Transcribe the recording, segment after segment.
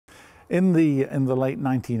In the late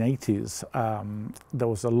 1980s, there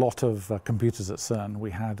was a lot of computers at CERN.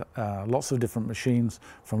 We had lots of different machines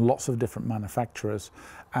from lots of different manufacturers,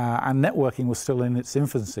 and networking was still in its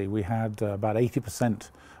infancy. We had about 80%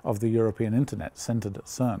 of the European internet centered at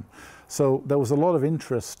CERN. So there was a lot of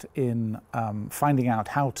interest in finding out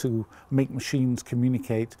how to make machines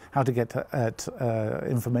communicate, how to get at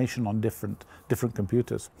information on different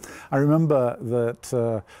computers. I remember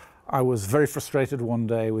that I was very frustrated one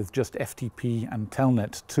day with just FTP and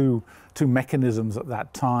Telnet, two mechanisms at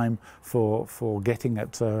that time for getting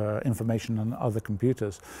at information on other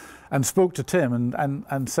computers, and spoke to Tim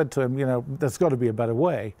and said to him, you know, there's got to be a better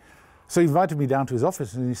way. So he invited me down to his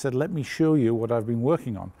office and he said, let me show you what I've been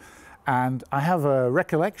working on. And I have a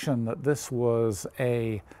recollection that this was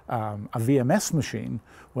a VMS machine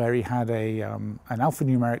where he had an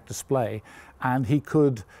alphanumeric display, and he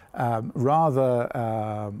could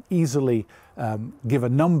rather easily give a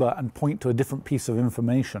number and point to a different piece of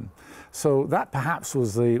information. So that perhaps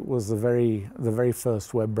was the very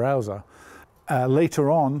first web browser. Later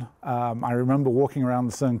on, I remember walking around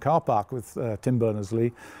the CERN car park with Tim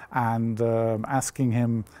Berners-Lee and asking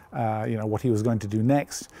him, you know, what he was going to do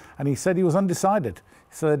next. And he said he was undecided.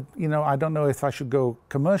 He said, you know, I don't know if I should go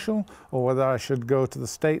commercial or whether I should go to the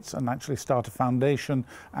States and actually start a foundation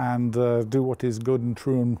and do what is good and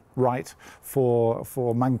true and right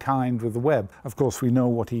for mankind with the web. Of course, we know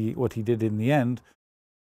what he did in the end.